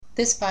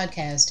This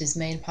podcast is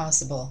made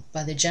possible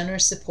by the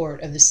generous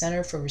support of the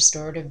Center for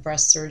Restorative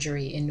Breast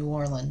Surgery in New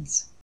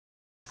Orleans.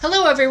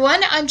 Hello,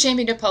 everyone. I'm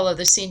Jamie DiPolo,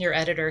 the senior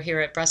editor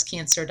here at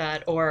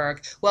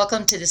breastcancer.org.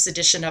 Welcome to this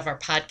edition of our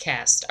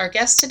podcast. Our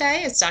guest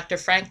today is Dr.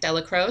 Frank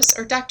Delacroce,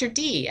 or Dr.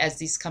 D, as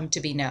these come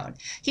to be known.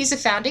 He's a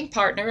founding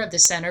partner of the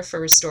Center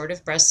for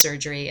Restorative Breast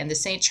Surgery and the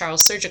St.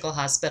 Charles Surgical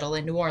Hospital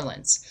in New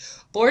Orleans.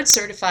 Board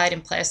certified in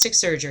plastic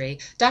surgery,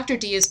 Dr.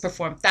 D has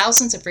performed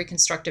thousands of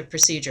reconstructive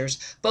procedures,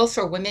 both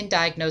for women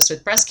diagnosed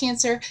with breast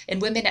cancer and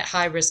women at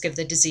high risk of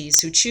the disease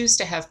who choose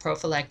to have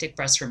prophylactic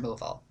breast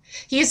removal.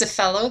 He is a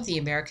fellow of the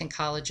American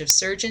College of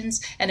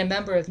Surgeons and a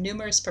member of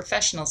numerous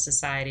professional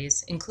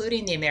societies,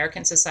 including the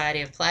American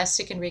Society of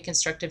Plastic and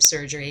Reconstructive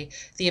Surgery,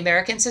 the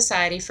American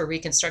Society for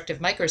Reconstructive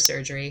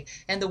Microsurgery,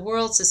 and the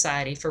World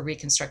Society for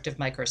Reconstructive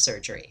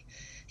Microsurgery.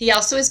 He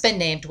also has been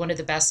named one of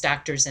the best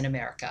doctors in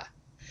America.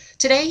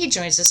 Today, he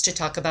joins us to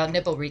talk about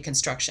nipple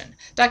reconstruction.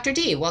 Dr.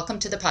 D, welcome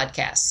to the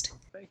podcast.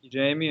 Thank you,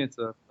 Jamie. It's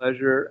a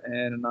pleasure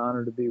and an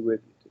honor to be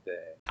with you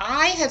today.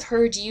 I have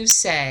heard you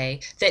say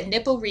that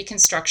nipple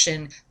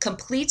reconstruction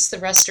completes the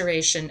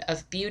restoration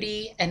of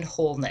beauty and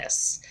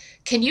wholeness.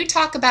 Can you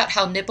talk about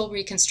how nipple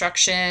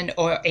reconstruction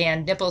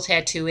and nipple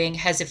tattooing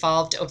has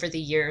evolved over the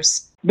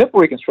years?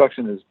 Nipple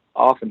reconstruction is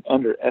often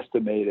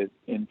underestimated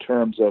in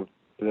terms of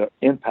the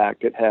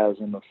impact it has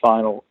in the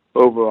final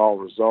overall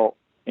result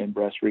in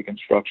breast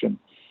reconstruction.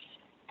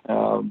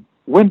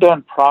 When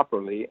done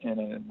properly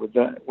and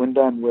when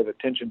done with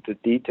attention to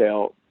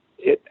detail,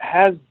 it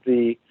has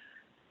the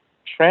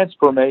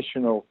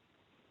transformational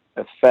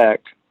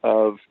effect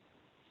of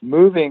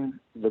moving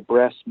the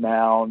breast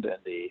mound and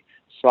the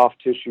soft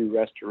tissue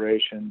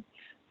restoration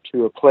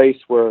to a place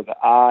where the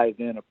eye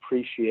then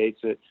appreciates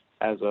it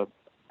as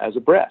a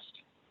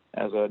breast,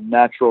 as a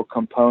natural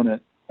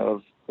component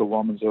of the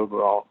woman's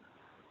overall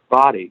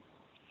body.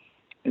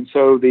 And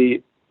so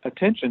the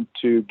attention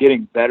to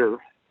getting better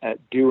at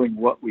doing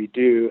what we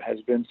do has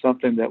been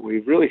something that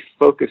we've really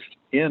focused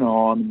in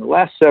on in the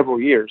last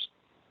several years.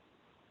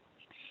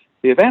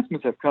 The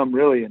advancements have come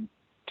really in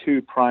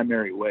two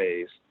primary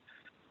ways.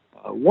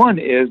 One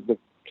is the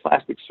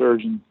plastic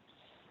surgeon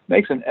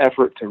makes an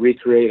effort to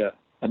recreate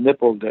a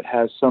nipple that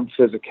has some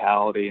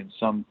physicality and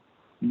some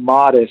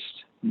modest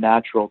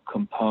natural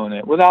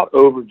component without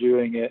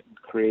overdoing it and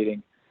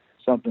creating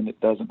something that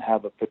doesn't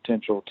have a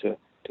potential to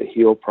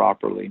heal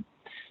properly.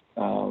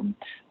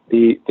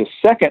 The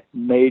second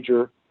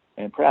major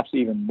and perhaps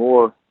even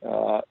more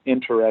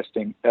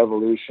interesting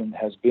evolution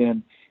has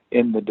been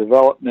in the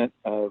development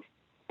of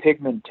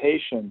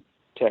pigmentation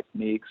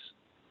techniques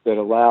that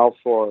allow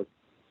for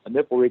a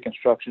nipple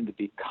reconstruction to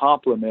be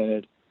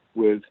complemented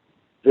with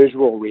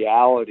visual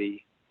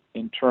reality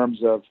in terms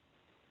of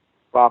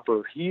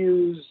proper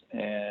hues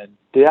and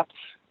depth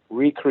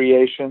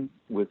recreation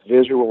with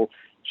visual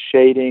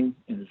shading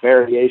and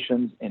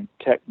variations in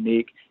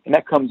technique, and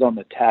that comes on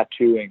the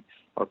tattooing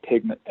or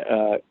pigment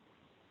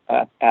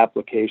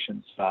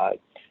application side.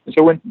 And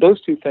so when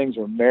those two things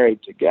are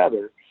married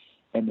together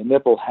and the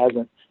nipple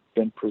hasn't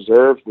been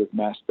preserved with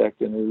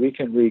mastectomy, we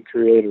can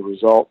recreate a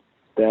result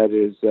that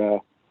is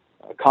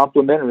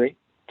complementary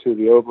to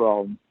the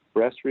overall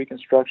breast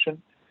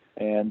reconstruction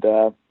and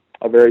a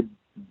very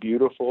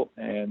beautiful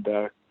and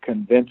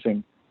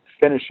convincing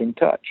finishing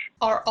touch.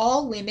 Are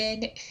all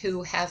women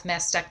who have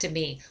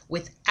mastectomy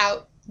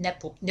without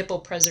nipple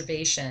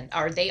preservation,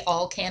 are they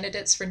all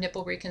candidates for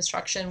nipple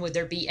reconstruction? Would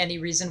there be any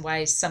reason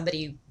why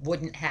somebody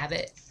wouldn't have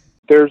it?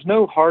 There's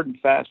no hard and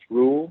fast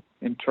rule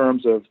in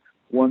terms of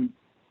one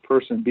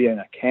person being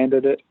a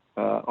candidate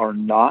or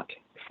not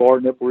for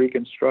nipple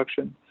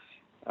reconstruction.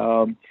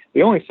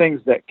 The only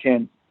things that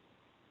can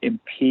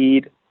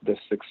impede the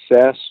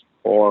success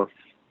or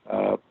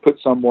put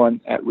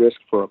someone at risk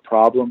for a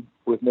problem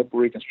with nipple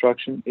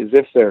reconstruction is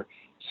if their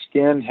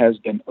skin has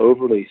been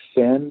overly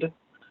thinned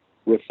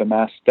with the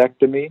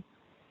mastectomy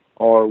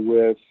or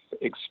with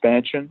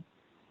expansion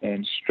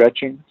and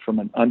stretching from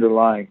an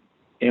underlying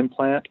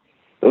implant.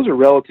 Those are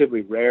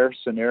relatively rare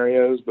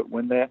scenarios, but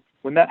when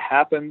that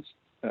happens,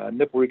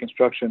 nipple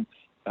reconstruction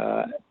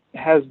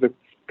has the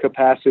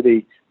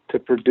capacity to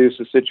produce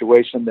a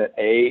situation that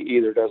A,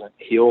 either doesn't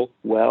heal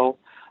well,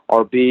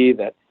 or B,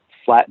 that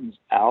flattens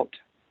out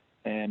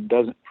and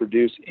doesn't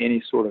produce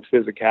any sort of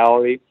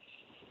physicality.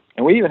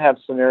 And we even have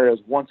scenarios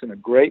once in a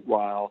great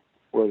while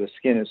where the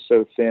skin is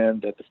so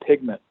thin that the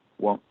pigment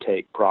won't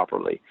take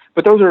properly.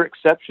 But those are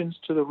exceptions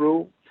to the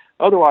rule.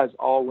 Otherwise,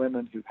 all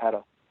women who've had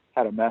a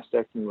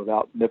mastectomy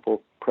without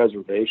nipple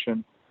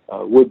preservation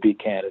would be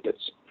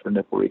candidates for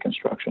nipple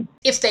reconstruction.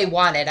 If they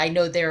want it. I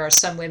know there are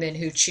some women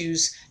who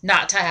choose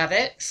not to have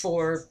it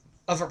for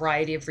a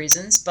variety of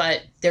reasons,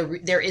 but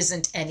there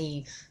isn't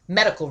any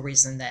medical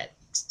reason that,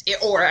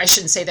 or I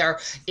shouldn't say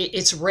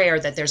it's rare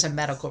that there's a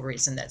medical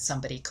reason that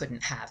somebody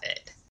couldn't have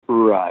it.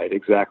 Right,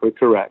 exactly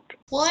correct.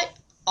 What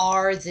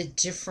are the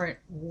different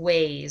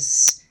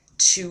ways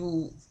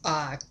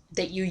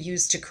that you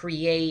use to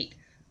create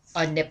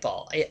a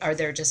nipple? Are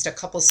there just a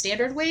couple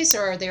standard ways,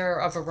 or are there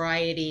a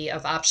variety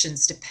of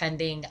options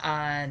depending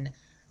on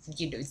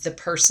the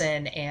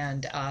person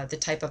and the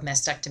type of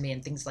mastectomy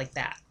and things like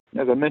that.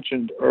 As I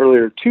mentioned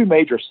earlier, two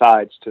major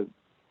sides to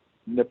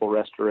nipple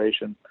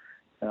restoration.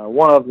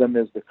 One of them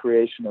is the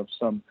creation of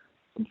some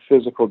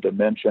physical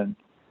dimension,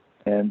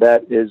 and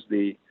that is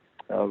the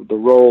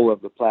role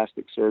of the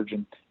plastic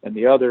surgeon, and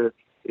the other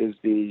is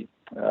the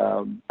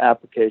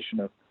application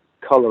of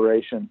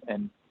coloration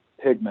and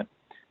pigment.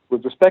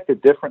 With respect to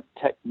different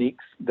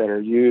techniques that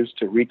are used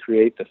to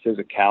recreate the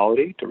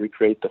physicality, to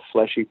recreate the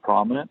fleshy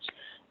prominence,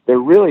 they're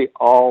really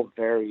all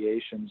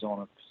variations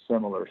on a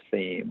similar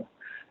theme.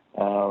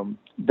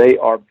 They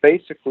are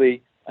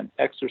basically an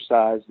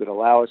exercise that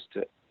allow us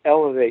to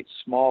elevate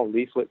small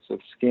leaflets of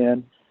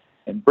skin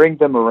and bring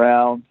them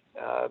around.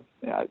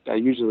 I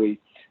usually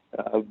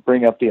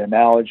bring up the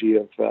analogy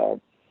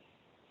of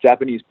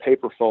Japanese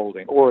paper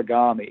folding,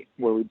 origami,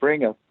 where we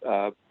bring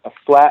a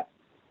flat,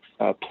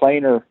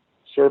 planar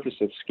surface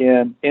of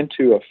skin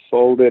into a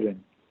folded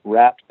and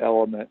wrapped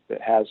element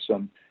that has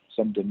some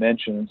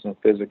dimensions and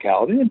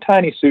physicality, and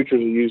tiny sutures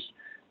are used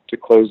to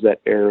close that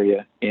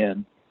area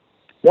in.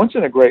 Once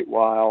in a great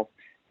while,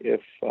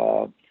 if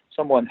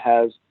someone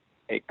has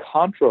a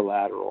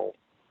contralateral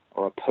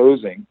or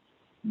opposing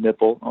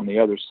nipple on the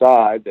other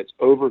side that's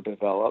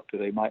overdeveloped,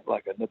 they might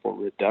like a nipple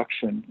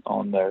reduction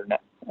on their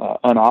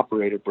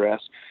unoperated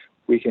breast,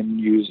 we can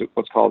use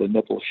what's called a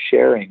nipple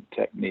sharing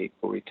technique,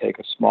 where we take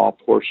a small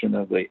portion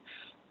of the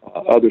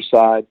other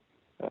side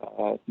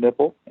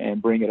nipple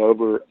and bring it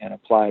over and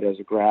apply it as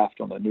a graft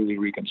on the newly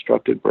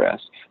reconstructed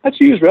breast. That's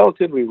used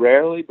relatively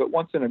rarely, but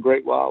once in a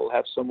great while we'll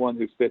have someone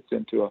who fits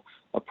into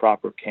a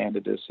proper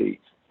candidacy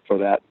for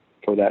that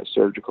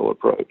surgical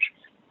approach.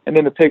 And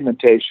then the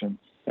pigmentation,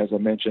 as I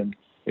mentioned,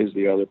 is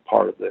the other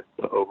part of the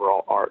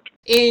overall art.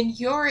 In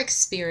your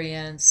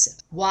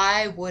experience,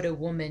 why would a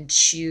woman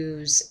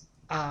choose,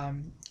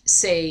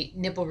 say,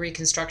 nipple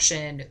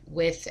reconstruction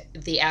with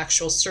the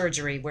actual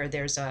surgery where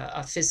there's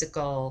a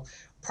physical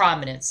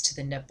prominence to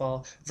the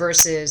nipple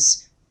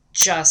versus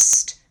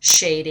just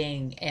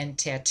shading and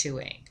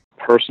tattooing?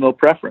 Personal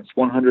preference,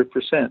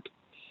 100%.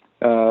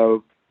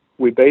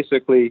 We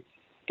basically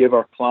give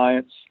our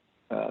clients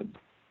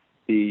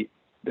the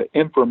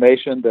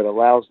information that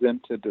allows them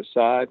to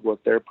decide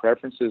what their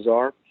preferences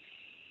are,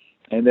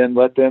 and then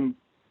let them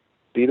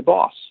be the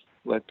boss.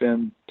 Let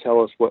them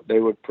tell us what they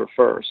would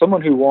prefer.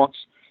 Someone who wants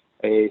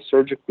a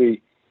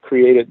surgically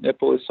created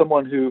nipple is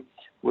someone who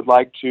would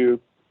like to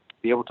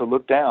be able to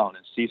look down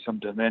and see some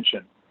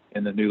dimension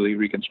in the newly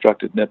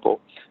reconstructed nipple,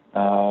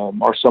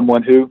 or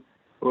someone who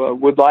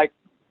would like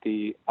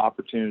the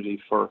opportunity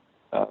for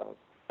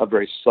a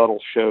very subtle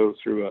show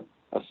through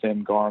a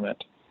thin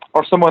garment,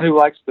 or someone who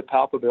likes the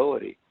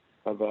palpability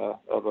of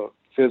a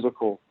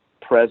physical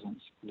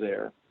presence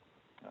there.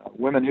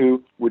 Women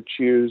who would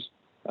choose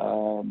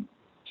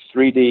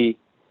 3D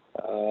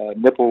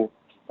nipple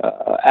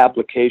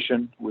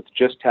application with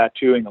just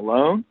tattooing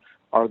alone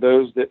are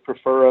those that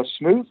prefer a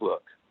smooth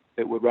look,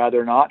 that would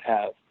rather not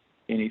have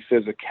any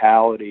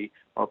physicality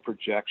or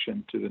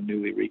projection to the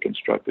newly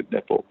reconstructed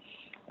nipple.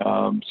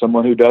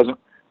 Someone who doesn't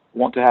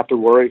want to have to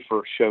worry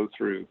for show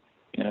through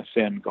in a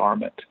thin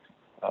garment.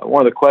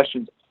 One of the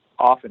questions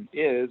often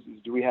is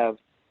do we have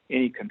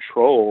any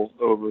control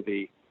over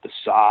the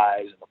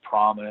size and the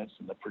prominence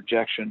and the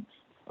projection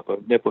of a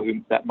nipple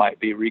that might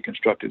be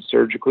reconstructed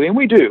surgically? And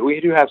we do. We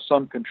do have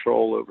some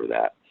control over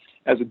that.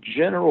 As a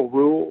general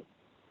rule,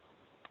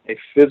 a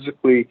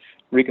physically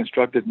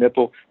reconstructed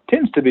nipple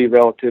tends to be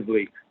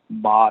relatively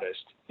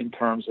modest in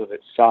terms of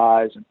its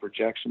size and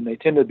projection. They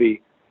tend to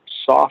be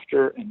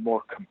softer and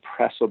more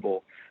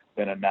compressible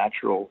than a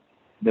natural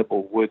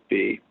nipple would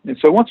be. And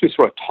so once we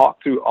sort of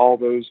talk through all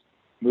those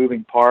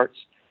moving parts,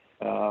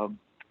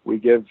 we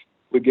give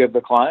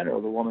the client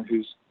or the woman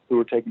who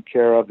we're taking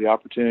care of the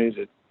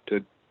opportunity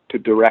to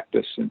direct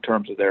us in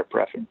terms of their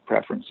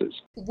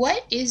preferences.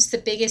 What is the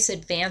biggest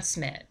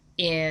advancement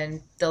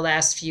in the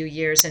last few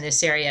years in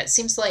this area? It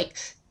seems like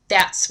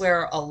that's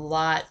where a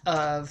lot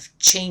of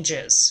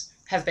changes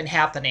have been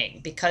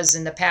happening, because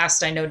in the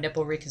past I know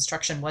nipple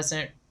reconstruction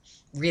wasn't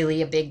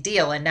really a big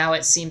deal, and now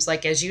it seems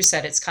like, as you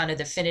said, it's kind of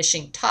the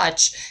finishing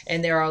touch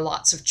and there are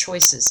lots of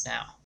choices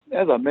now.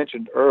 As I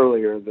mentioned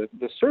earlier,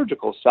 the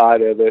surgical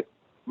side of it,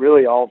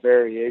 really all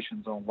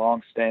variations on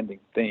long-standing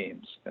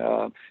themes.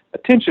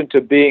 Attention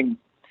to being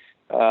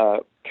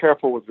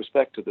careful with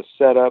respect to the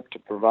setup to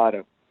provide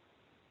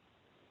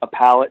a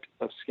palette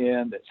of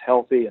skin that's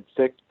healthy and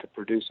thick to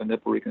produce a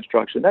nipple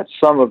reconstruction. That's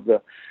some of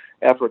the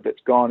effort that's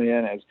gone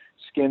in as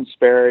skin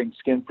sparing,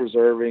 skin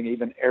preserving,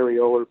 even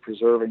areolar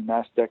preserving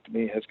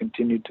mastectomy has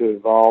continued to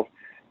evolve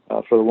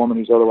for the woman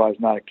who's otherwise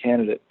not a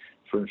candidate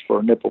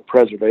for nipple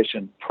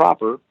preservation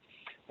proper.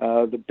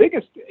 The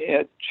biggest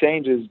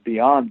changes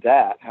beyond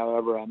that,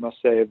 however, I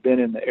must say, have been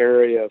in the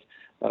area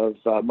of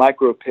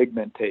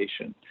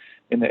micropigmentation,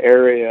 in the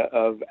area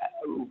of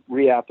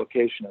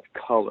reapplication of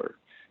color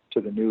to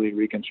the newly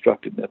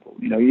reconstructed nipple.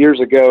 Years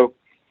ago,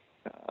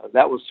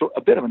 that was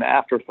a bit of an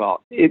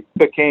afterthought. It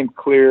became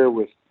clear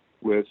with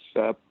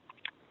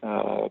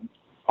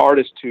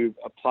artists who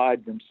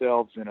applied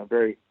themselves in a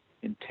very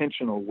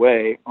intentional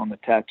way on the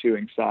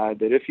tattooing side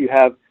that if you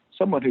have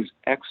someone who's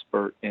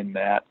expert in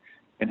that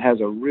and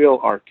has a real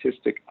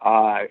artistic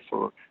eye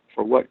for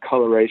what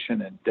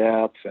coloration and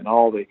depth and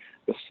all the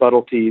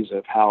subtleties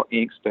of how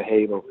inks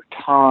behave over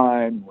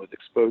time with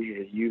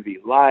exposure to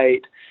UV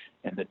light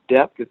and the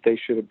depth that they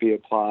should be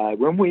applied.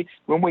 When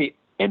we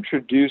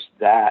introduced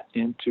that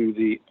into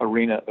the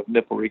arena of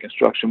nipple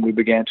reconstruction, we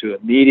began to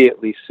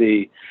immediately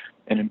see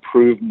an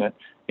improvement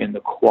in the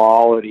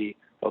quality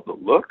of the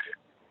look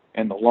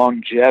and the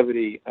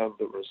longevity of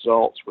the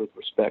results with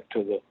respect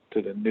to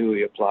the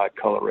newly applied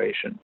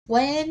coloration.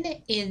 When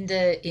in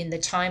the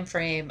time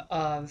frame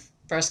of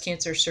breast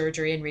cancer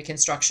surgery and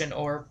reconstruction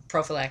or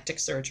prophylactic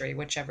surgery,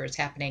 whichever is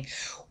happening,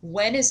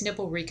 when is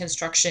nipple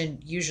reconstruction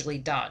usually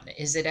done?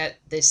 Is it at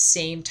the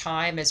same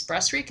time as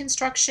breast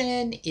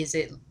reconstruction? Is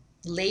it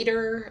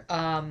later?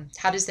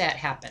 How does that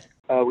happen?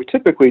 We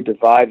typically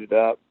divide it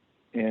up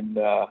in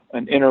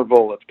an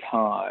interval of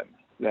time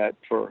that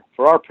for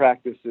our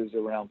practice is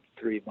around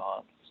 3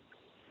 months.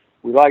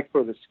 We like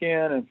for the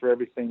skin and for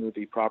everything to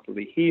be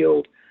properly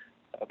healed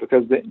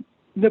because the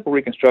nipple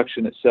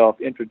reconstruction itself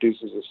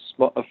introduces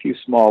a few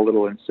small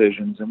little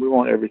incisions, and we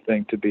want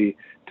everything to be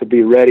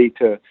ready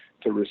to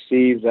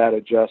receive that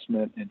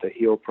adjustment and to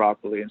heal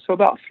properly. And so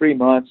about 3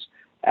 months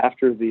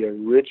after the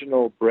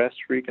original breast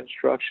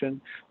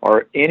reconstruction,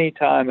 or any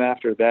time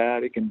after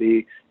that, it can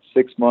be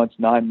 6 months,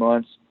 9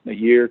 months, a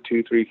year,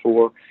 2, 3,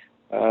 4,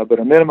 but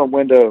a minimum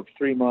window of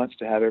 3 months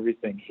to have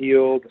everything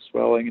healed, the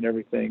swelling and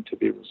everything to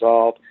be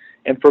resolved,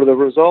 and for the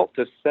result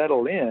to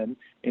settle in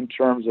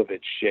terms of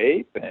its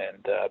shape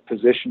and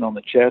position on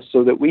the chest,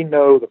 so that we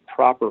know the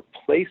proper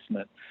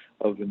placement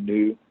of the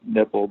new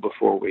nipple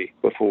before we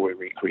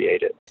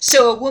recreate it.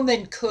 So a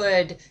woman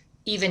could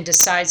even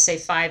decide, say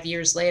 5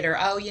 years later,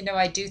 oh,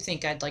 I do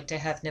think I'd like to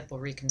have nipple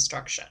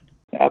reconstruction.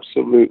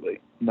 Absolutely,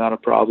 not a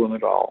problem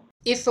at all.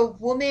 If a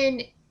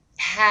woman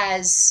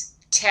has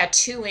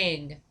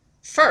tattooing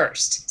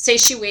first, say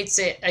she waits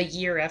a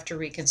year after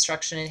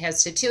reconstruction and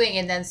has tattooing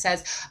and then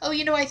says, oh,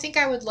 I think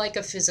I would like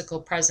a physical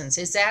presence,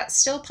 is that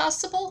still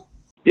possible?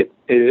 It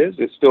is.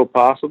 It's still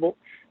possible.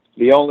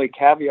 The only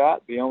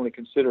caveat, the only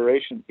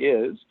consideration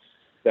is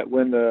that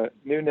when the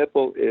new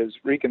nipple is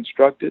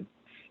reconstructed,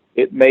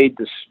 it may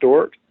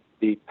distort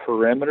the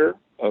perimeter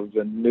of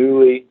the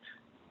newly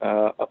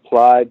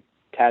applied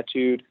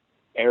tattooed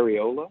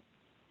areola,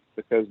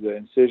 because the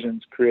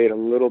incisions create a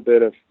little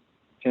bit of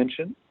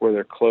tension where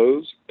they're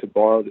closed to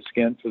borrow the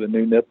skin for the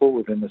new nipple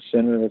within the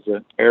center of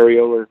the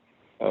areolar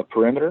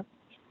perimeter.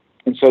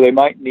 And so they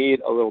might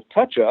need a little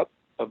touch-up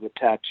of the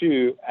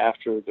tattoo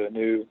after the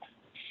new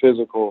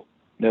physical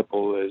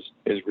nipple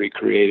is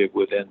recreated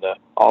within the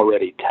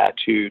already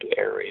tattooed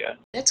area.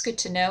 That's good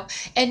to know.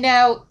 And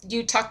now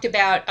you talked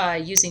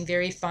about using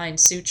very fine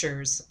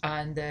sutures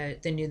on the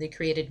newly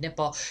created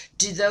nipple.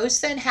 Do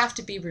those then have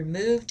to be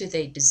removed? Do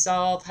they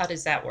dissolve? How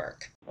does that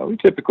work? We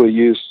typically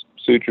use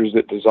sutures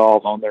that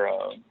dissolve on their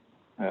own.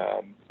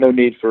 No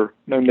need for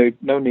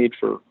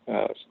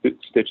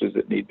stitches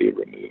that need to be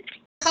removed.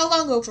 How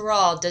long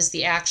overall does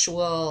the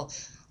actual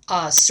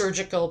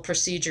surgical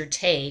procedure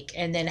take,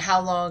 and then how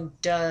long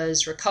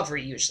does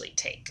recovery usually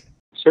take?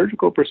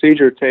 Surgical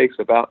procedure takes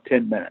about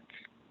 10 minutes.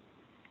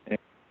 And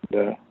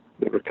the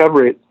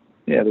recovery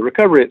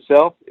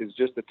itself is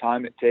just the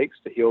time it takes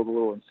to heal the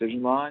little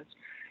incision lines.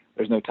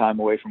 There's no time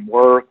away from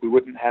work. We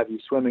wouldn't have you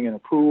swimming in a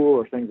pool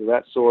or things of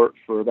that sort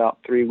for about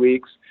 3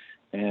 weeks.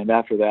 And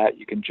after that,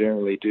 you can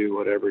generally do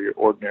whatever your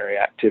ordinary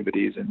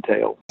activities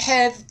entail.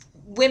 Have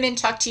women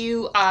talk to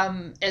you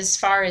as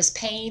far as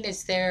pain?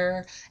 Is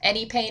there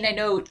any pain? I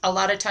know a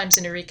lot of times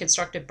in a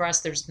reconstructed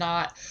breast, there's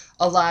not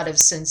a lot of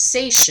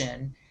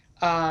sensation,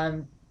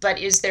 but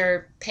is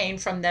there pain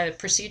from the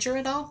procedure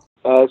at all?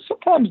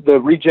 Sometimes the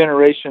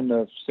regeneration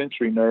of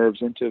sensory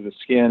nerves into the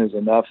skin is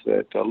enough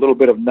that a little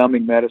bit of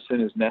numbing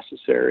medicine is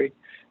necessary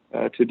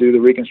to do the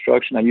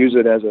reconstruction. I use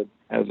it as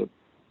a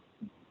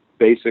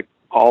basic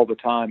all the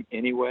time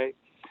anyway.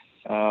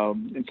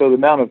 And so the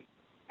amount of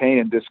pain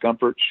and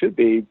discomfort should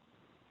be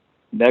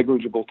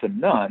negligible to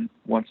none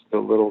once the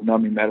little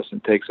numbing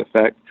medicine takes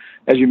effect.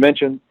 As you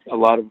mentioned, a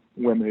lot of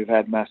women who've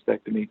had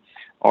mastectomy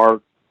are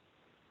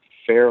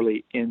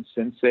fairly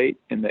insensate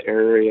in the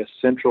area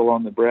central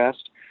on the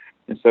breast,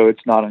 and so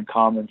it's not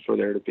uncommon for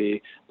there to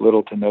be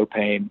little to no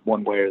pain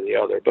one way or the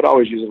other, but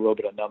always use a little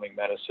bit of numbing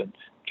medicine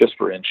just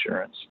for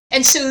insurance.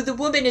 And so the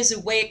woman is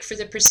awake for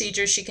the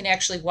procedure. She can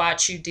actually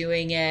watch you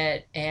doing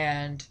it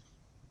and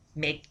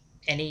make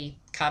any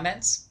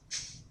comments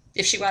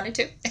if she wanted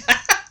to.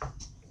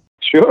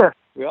 Sure.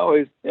 We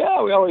always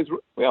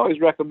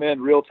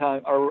recommend real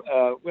time,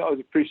 or we always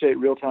appreciate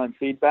real time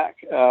feedback.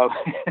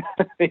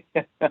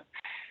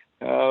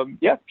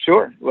 Yeah,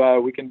 sure.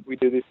 We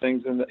do these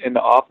things in the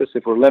office.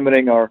 If we're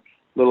limiting our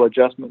little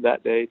adjustment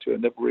that day to a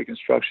nipple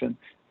reconstruction,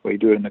 we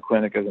do it in the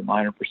clinic as a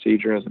minor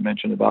procedure, as I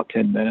mentioned, about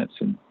 10 minutes,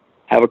 and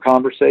have a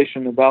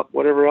conversation about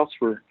whatever else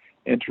we're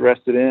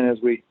interested in as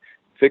we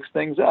fix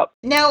things up.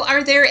 Now,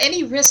 are there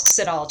any risks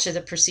at all to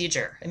the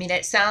procedure? I mean,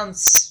 it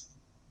sounds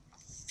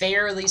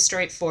fairly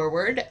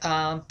straightforward,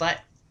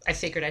 but I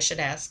figured I should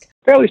ask.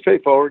 Fairly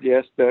straightforward,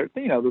 yes. The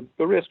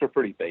risks are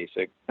pretty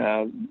basic.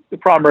 The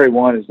primary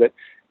one is that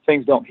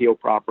things don't heal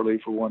properly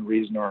for one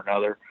reason or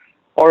another,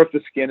 or if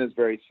the skin is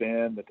very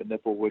thin, that the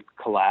nipple would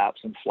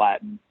collapse and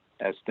flatten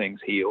as things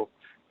heal.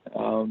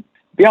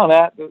 Beyond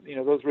that,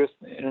 those risks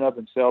in and of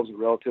themselves are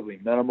relatively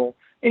minimal.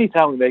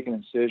 Anytime we make an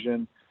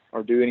incision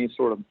or do any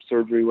sort of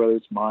surgery, whether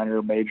it's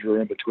minor, major,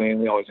 or in between,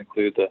 we always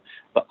include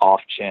the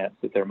off chance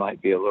that there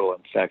might be a little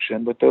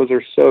infection, but those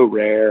are so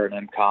rare and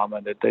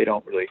uncommon that they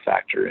don't really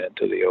factor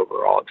into the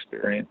overall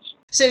experience.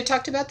 So you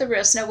talked about the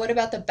risks. Now, what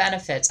about the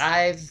benefits?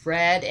 I've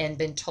read and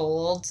been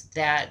told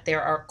that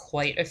there are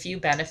quite a few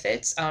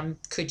benefits.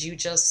 Could you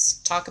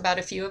just talk about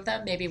a few of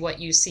them, maybe what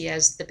you see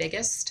as the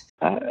biggest?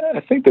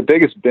 I think the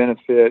biggest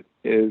benefit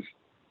is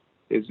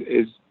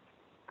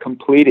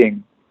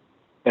completing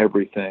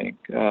everything,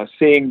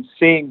 seeing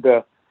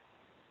the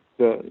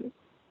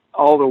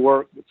all the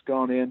work that's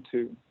gone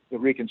into the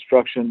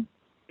reconstruction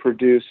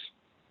produce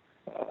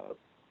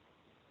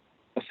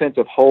a sense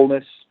of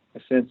wholeness, a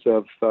sense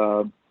of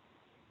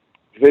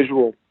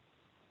visual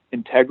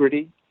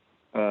integrity,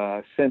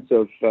 a sense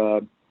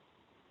of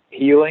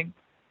healing,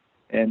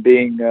 and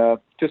being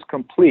just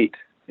complete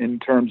in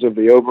terms of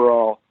the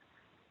overall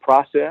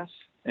process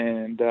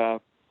and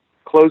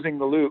closing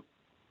the loop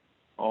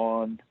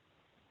on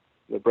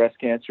the breast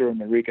cancer and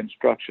the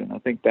reconstruction. I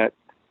think that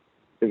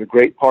is a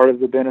great part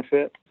of the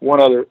benefit. One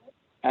other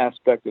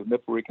aspect of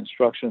nipple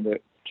reconstruction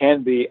that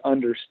can be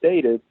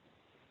understated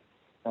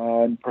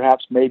and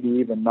perhaps maybe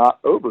even not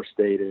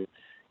overstated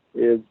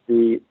is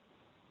the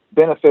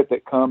benefit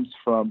that comes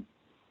from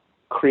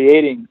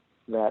creating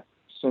that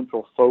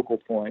central focal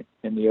point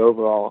in the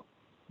overall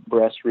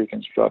breast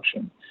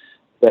reconstruction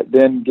that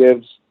then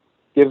gives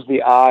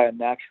the eye a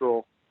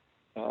natural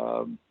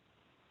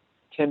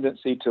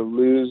tendency to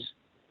lose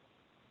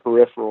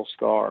peripheral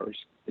scars.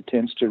 It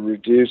tends to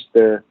reduce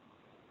their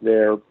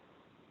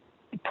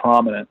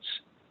prominence,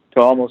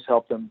 to almost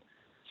help them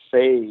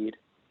fade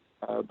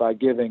by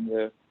giving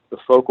the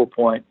focal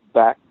point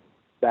back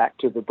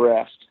to the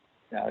breast.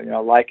 Now, I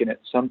liken it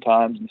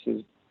sometimes, this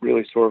is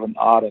really sort of an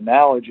odd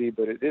analogy,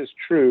 but it is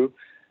true.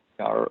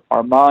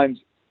 Our mind's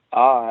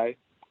eye,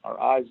 our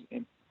eyes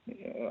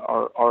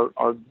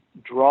are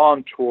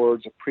drawn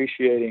towards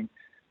appreciating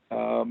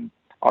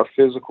our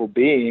physical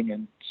being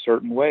in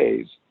certain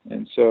ways.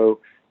 And so,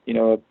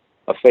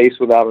 a face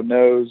without a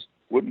nose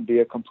wouldn't be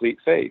a complete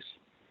face.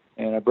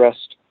 And a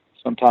breast,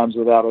 sometimes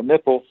without a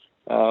nipple,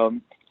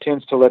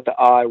 tends to let the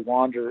eye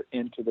wander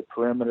into the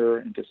perimeter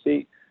and to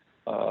see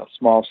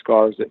small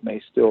scars that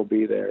may still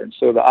be there. And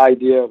so the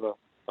idea of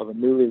a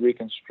newly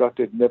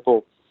reconstructed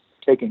nipple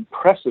taking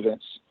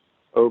precedence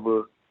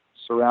over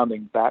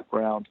surrounding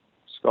background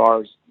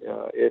scars,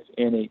 if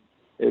any,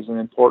 is an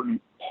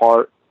important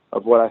part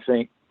of what I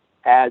think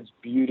adds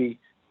beauty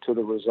to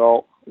the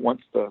result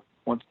once the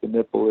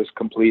nipple is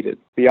completed.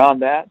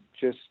 Beyond that,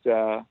 just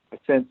a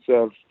sense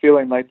of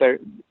feeling like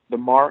the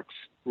marks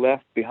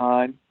left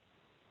behind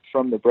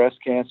from the breast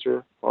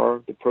cancer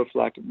or the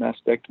prophylactic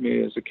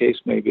mastectomy, as the case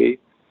may be,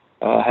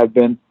 have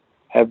been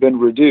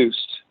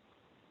reduced,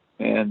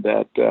 and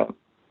that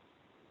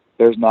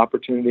there's an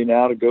opportunity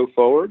now to go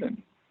forward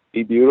and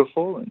be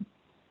beautiful and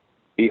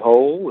be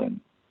whole and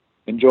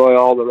enjoy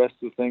all the rest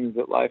of the things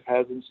that life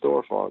has in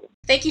store for them.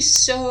 Thank you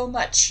so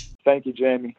much. Thank you, Jamie.